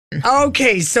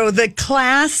Okay, so the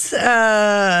class of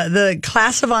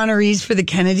honorees for the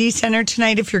Kennedy Center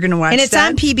tonight, if you're going to watch And it's that.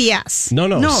 on PBS. No,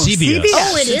 CBS.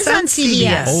 Oh, it is on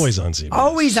CBS. Always on CBS.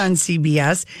 Always on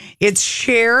CBS. It's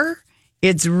Cher,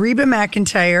 it's Reba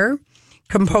McEntire,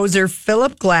 composer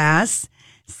Philip Glass,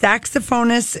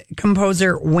 saxophonist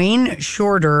composer Wayne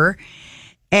Shorter,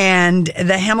 and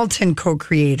the Hamilton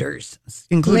co-creators,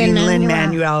 including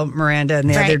Lin-Manuel Miranda and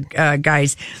the other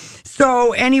guys.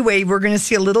 So anyway, we're going to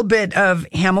see a little bit of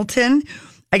Hamilton.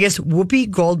 I guess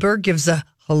Whoopi Goldberg gives a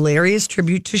hilarious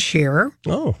tribute to Cher.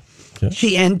 Oh, okay.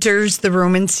 She enters the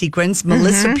room in sequence.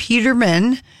 Melissa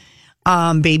Peterman,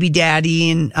 Baby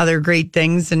Daddy and other great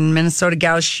things, and Minnesota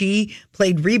gal. She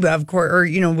played Reba, of course, or,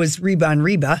 was Reba on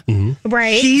Reba.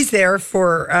 Right. She's there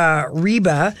for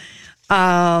Reba.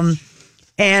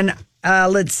 And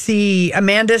let's see,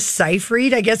 Amanda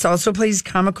Seyfried, I guess, also plays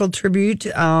comical tribute.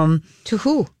 To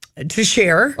who? To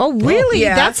Cher. Oh, really?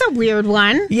 Yeah. That's a weird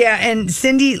one. Yeah, and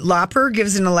Cyndi Lauper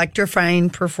gives an electrifying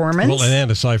performance. Well, and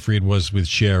Amanda Seyfried was with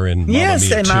Cher in Mamma Mia,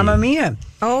 yes, and too. Mamma Mia.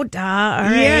 Oh, duh. All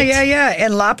right. Yeah.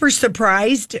 And Lauper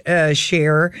surprised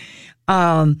Cher.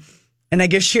 And I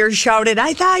guess Cher shouted,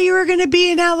 "I thought you were going to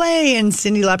be in L.A." And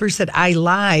Cyndi Lauper said, "I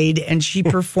lied." And she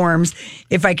performs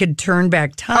 "If I Could Turn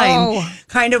Back Time,"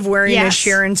 kind of wearing a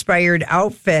Cher-inspired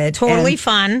outfit. Totally and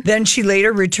fun. Then she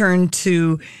later returned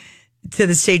to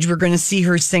the stage. We're going to see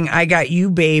her sing "I Got You,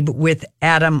 Babe" with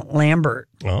Adam Lambert,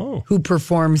 who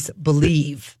performs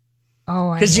 "Believe."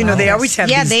 Oh, because they always have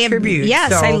these tributes.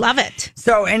 Yes, I love it.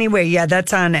 So anyway,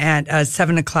 that's on at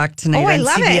 7:00 tonight I on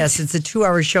love CBS. it. It's a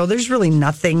 2-hour show. There's really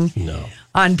nothing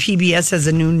on PBS as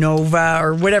a new Nova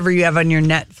or whatever you have on your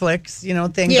Netflix,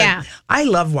 thing. Yeah. But I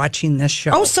love watching this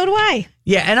show. Oh, so do I.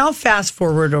 Yeah, and I'll fast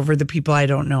forward over the people I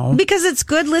don't know. Because it's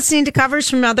good listening to covers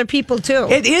from other people, too.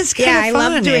 It is kind of fun. Yeah, I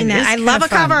love doing that. I love a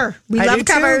cover. We love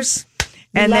covers.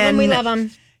 We love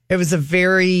them. It was a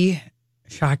very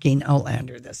shocking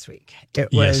Outlander this week.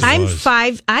 It was. I'm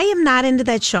 5. I am not into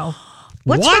that show.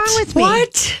 What's wrong with me?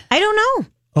 What? I don't know.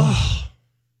 Oh.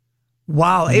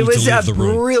 Wow. It was a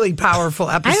really powerful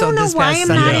episode. I don't know this why past I'm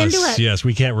Sunday. not into it. Yes,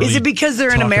 we can't really. Is it because they're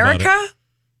in talk America? about it.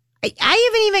 I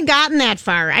haven't even gotten that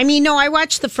far. I mean, no, I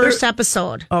watched the first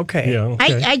episode. Okay. Yeah,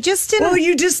 okay. I just didn't. Well,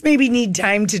 you just maybe need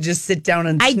time to just sit down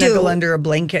and snuggle under a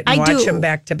blanket and watch them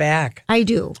back to back. I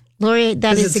do. Lori,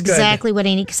 that is exactly what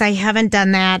I need because I haven't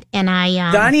done that. And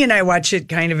Donnie and I watch it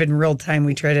kind of in real time.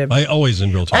 We try to. I always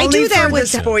in real time. I do that for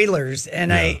with the spoilers.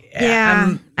 And I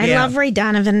love Ray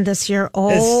Donovan this year. Oh,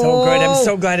 it's so good. I'm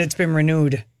so glad it's been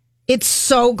renewed. It's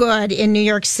so good in New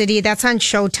York City. That's on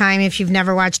Showtime. If you've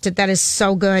never watched it, that is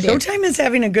so good. Showtime is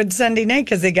having a good Sunday night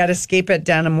because they got Escape at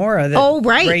Dannemora.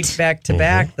 Right back to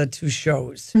back, the two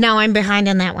shows. No, I'm behind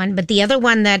on that one. But the other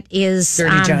one that is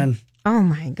Dirty John. Oh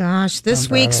my gosh, this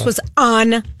week's was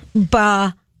unbelievable.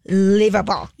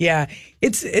 Yeah,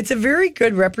 it's a very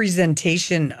good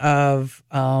representation of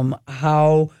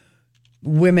how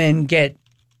women get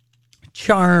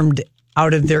charmed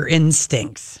out of their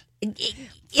instincts.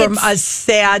 From a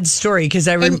sad story, because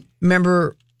I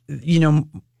remember,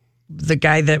 the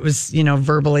guy that was,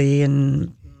 verbally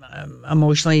and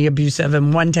emotionally abusive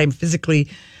and one time physically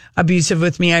abusive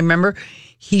with me. I remember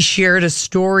he shared a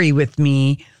story with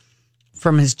me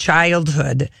from his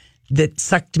childhood that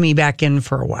sucked me back in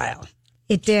for a while.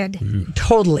 It did.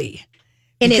 Totally.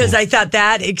 Because I thought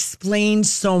that explained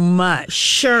so much.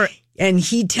 Sure. And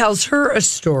he tells her a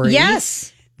story.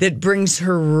 Yes. That brings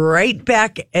her right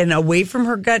back and away from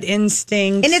her gut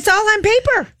instincts. And it's all on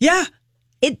paper. Yeah.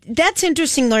 That's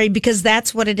interesting, Lori, because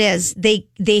that's what it is.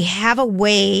 They have a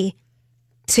way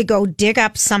to go dig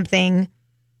up something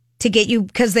to get you,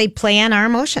 because they play on our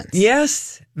emotions.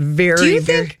 Yes.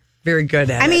 Very good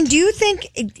at it. I mean, do you think...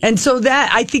 And so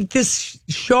I think this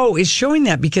show is showing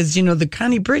that because, the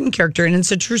Connie Britton character, and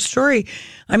it's a true story.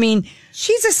 I mean...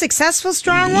 She's a successful,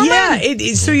 strong woman. Yeah.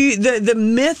 The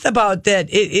myth about that,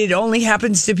 it only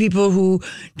happens to people who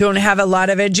don't have a lot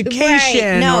of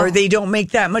education or they don't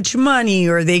make that much money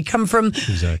or they come from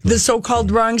the so-called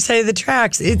wrong side of the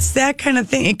tracks. It's that kind of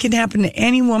thing. It can happen to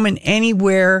any woman,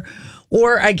 anywhere,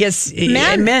 or I guess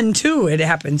men too, it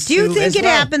happens to. Do you think it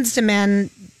happens to men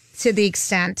to the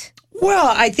extent?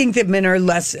 Well, I think that men are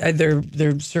less.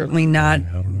 They're certainly not.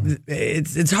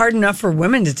 It's hard enough for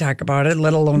women to talk about it,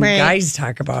 let alone guys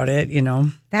talk about it.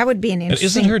 That would be an interesting.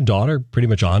 Isn't her daughter pretty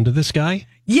much onto this guy?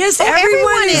 Yes,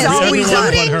 everyone is always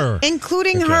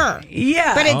including her.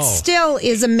 Yeah, but it still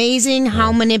is amazing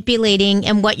how manipulating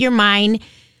and what your mind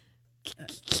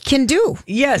can do.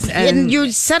 Yes, and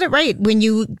you said it right when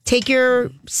you take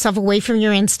yourself away from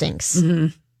your instincts.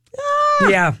 Mm-hmm.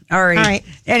 Yeah. All right. All right.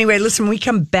 Anyway, listen, we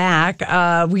come back.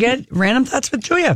 We get random thoughts with Julia.